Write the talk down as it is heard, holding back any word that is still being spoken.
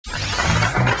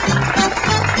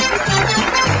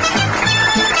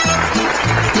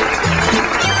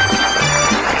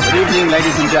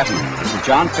ladies and gentlemen. This is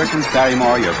John Perkins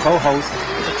Barrymore, your co-host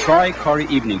of the Troy Cory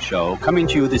Evening Show, coming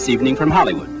to you this evening from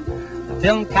Hollywood, the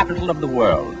film capital of the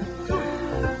world,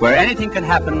 where anything can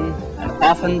happen and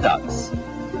often does.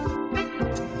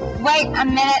 Wait a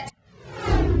minute.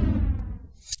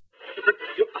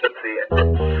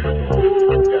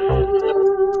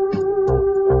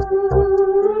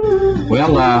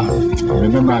 Well,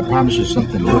 remember I promised you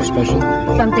something a little special?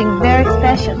 Something very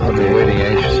special. I'll be waiting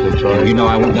anxiously, Troy. You know,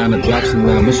 I went down to Jackson,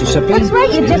 Mississippi. That's right,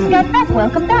 you just got back.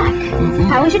 Welcome back. Mm-hmm.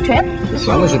 How was your trip?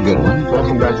 Well, it was a good one.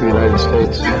 Welcome back to the United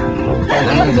States.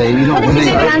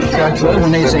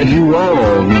 When they say you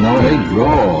roll, you know, they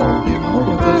draw, you know,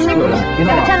 but that's good.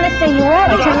 Every time they say you roll,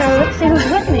 I turn around and look, see who's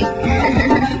with me.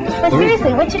 But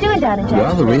seriously, what you doing down in Jackson?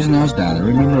 Well, the reason I was down there,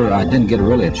 remember, I didn't get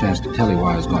really a chance to tell you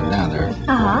why I was going down there.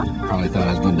 Uh-huh. Probably thought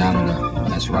I was going down to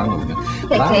mess around a little bit.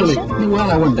 Vacation?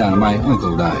 I went down. My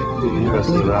uncle died.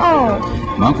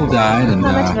 Oh. My uncle died, and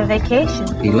How much of a vacation?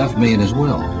 he left me in his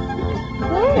will.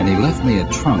 And he left me a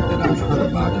trunk that I've heard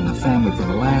about in the family for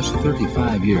the last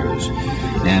 35 years.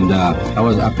 And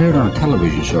I appeared on a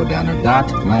television show down there, Dot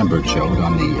Lambert showed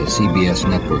on the CBS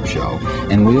network show.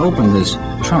 And we opened this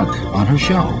trunk on her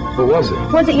show. What was it?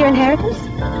 Was it your inheritance?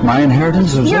 My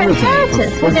inheritance was Your everything.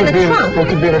 inheritance was in the trunk. What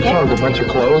could be in a trunk? A bunch of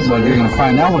clothes? Well, you're going to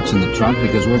find out what's in the trunk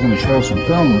because we're going to show some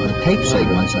film tape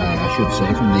segments, I should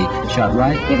say, from the shot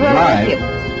right You brought live. it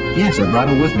with you? Yes, I brought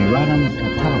it with me right on the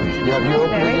television. Yeah, have you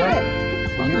opened Very it yet? good.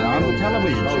 On the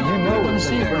television. Oh, you know You're going to it's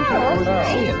see it. there. You're going to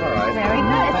see it. All right. Very In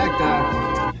good. fact,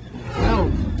 well,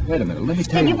 wait a minute. Let me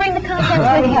tell Did you. you bring the contents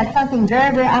Well, with we you? have something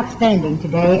very, very outstanding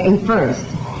today. A first,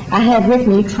 I have with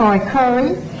me Troy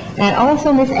Cory and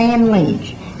also Miss Ann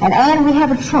Lynch. And Ann, we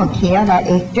have a trunk here that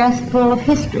is just full of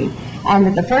history. And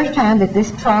that the first time that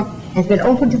this trunk has been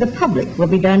opened to the public will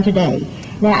be done today.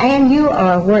 Now, Ann, you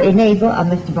were a neighbor of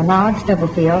Mr. Bernard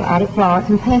Stubblefield out at Florence,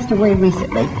 who passed away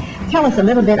recently. Tell us a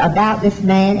little bit about this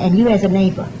man and you as a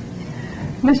neighbor.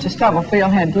 Mr.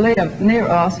 Stubblefield had lived near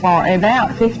us for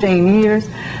about 15 years.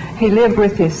 He lived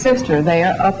with his sister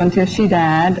there up until she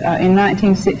died in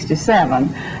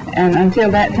 1967. And until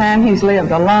that time, he's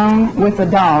lived alone with a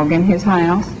dog in his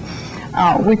house.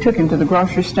 We took him to the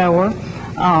grocery store,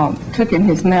 took him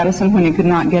his medicine when he could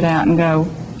not get out and go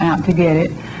out to get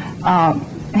it.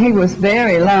 He was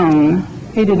very lone.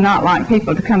 He did not like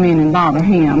people to come in and bother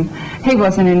him. He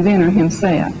was an inventor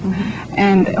himself. Mm-hmm.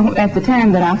 And at the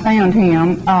time that I found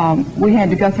him, we had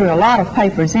to go through a lot of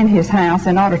papers in his house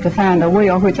in order to find a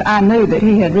will, which I knew that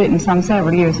he had written some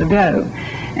several years ago.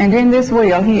 And in this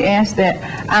will, he asked that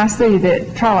I see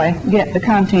that Troy get the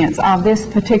contents of this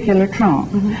particular trunk.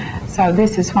 Mm-hmm. So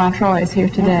this is why Troy is here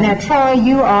today. Now, Troy,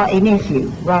 you are a nephew,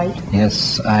 right?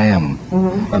 Yes, I am.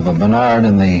 Mm-hmm. Of Bernard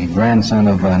and the grandson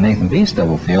of Nathan B.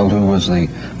 Stubblefield, who was the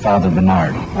father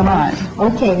Bernard. Right.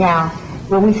 Okay, now,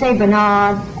 when we say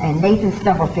Bernard and Nathan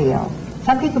Stubblefield,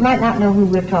 some people might not know who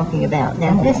we're talking about.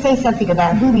 Now, let's say something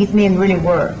about who these men really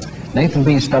were. Nathan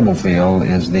B. Stubblefield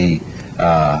is the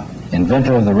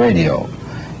inventor of the radio.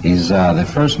 He's the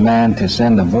first man to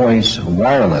send a voice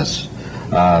wireless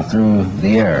through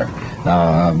the air.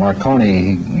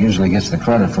 Marconi usually gets the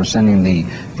credit for sending the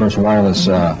first wireless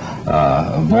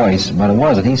voice, but it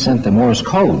wasn't. He sent the Morse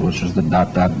code, which was the ...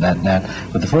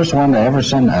 But the first one to ever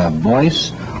send a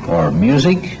voice or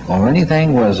music or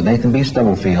anything was Nathan B.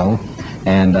 Stubblefield,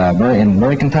 and in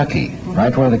Murray, Kentucky,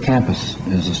 right where the campus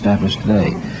is established today.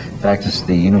 In fact, it's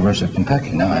the University of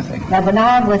Kentucky now, I think. Now,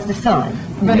 Bernard was the son.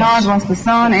 Bernard was the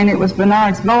son, and it was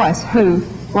Bernard's voice who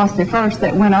was the first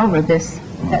that went over this.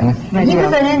 He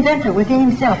was an inventor within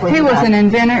himself. He was an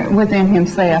inventor within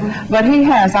himself, but he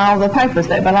has all the papers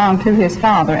that belong to his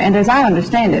father, and as I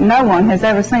understand it, no one has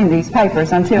ever seen these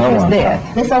papers until his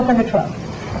death. Let's open the trunk.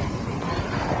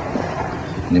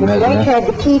 Can you Mr. imagine Lynch that? had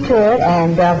the key to it,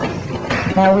 and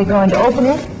now we're going to open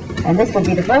it. And this will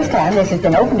be the first time this has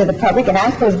been opened to the public, and I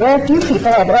suppose very few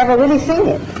people have ever really seen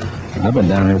it. I've been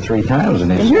down here 3 times,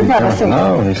 and you've never seen it?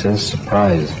 No, he says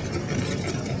surprise.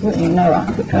 Wouldn't you know?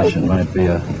 The passion might be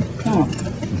a...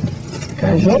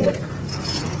 Okay. Is it?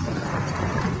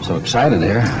 So excited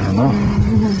here, I don't know.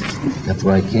 Got the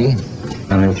right key.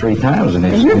 Down here 3 times, and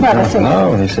you've never seen it?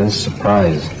 No, he says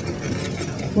surprise.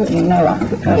 Wouldn't you know?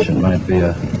 The passion might be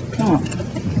a...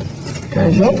 Okay.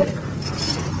 Is it?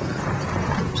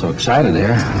 So excited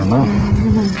here, I don't know.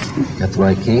 Got the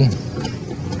right key.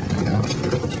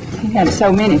 He had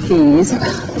so many keys.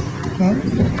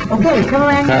 Okay, come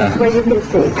around here where you can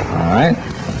see. All right.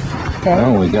 Okay.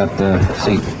 Well, we got the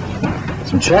seat.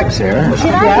 some checks here.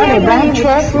 Should I hear blank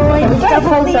check, Roy? We got to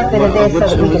close up into this so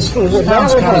that we can see. It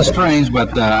sounds kind of strange,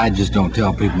 but I just don't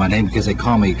tell people my name because they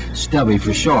call me Stubby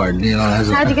for short. You know,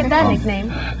 how'd you get that nickname?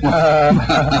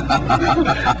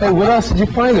 Hey, what else did you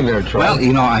find in there, Troy? Well,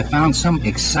 you know, I found some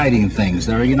exciting things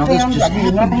there. You know, this just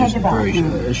happened just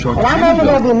very short Well, I time imagine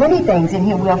ago. there'll be many things in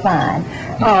here we'll find.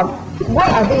 What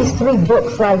are these 3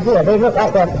 books right here? They look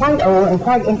like they're quite old and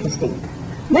quite interesting.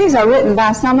 These are written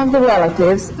by some of the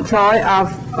relatives, Troy,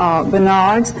 of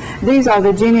Bernard's. These are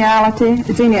the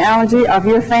genealogy of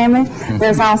your family.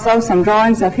 There's also some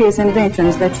drawings of his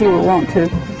inventions that you will want to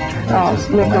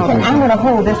look over. I'm going to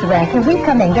hold this around. Can we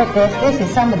come and get this? This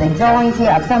is some of the drawings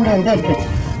here of some of the inventions.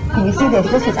 Can you see this?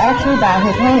 This is actually by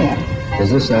his hand. Is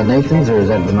this Nathan's or is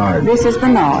that Bernard? This is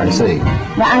Bernard. I see.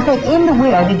 Now, I think in the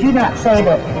will, did you not say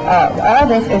that all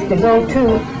this is to go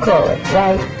to Cory,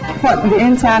 right? What the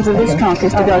insides of this trunk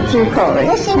is to go to Cory.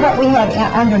 Let's see what we have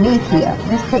underneath here.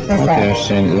 Let's take this Okay,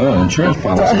 out. insurance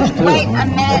policies too. Wait a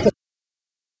minute.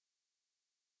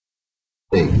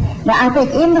 Now, I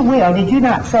think in the will, did you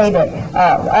not say that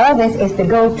all this is to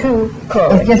go to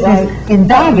Cory? It's just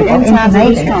invaluable The insides of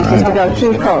this information. trunk is to go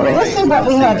to Cory. Let's see what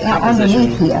we have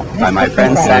underneath here. By my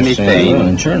friend Sammy Fain,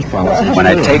 Insurance policies when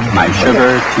I too. take my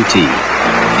sugar to tea.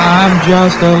 I'm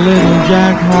just a little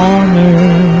Jack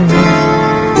Horner.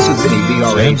 This is the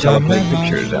VRA Teleplay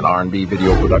Pictures and R&B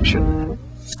Video Production.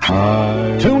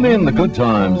 Tune in the good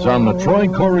times on the Troy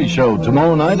Cory Show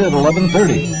tomorrow night at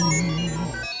 11:30.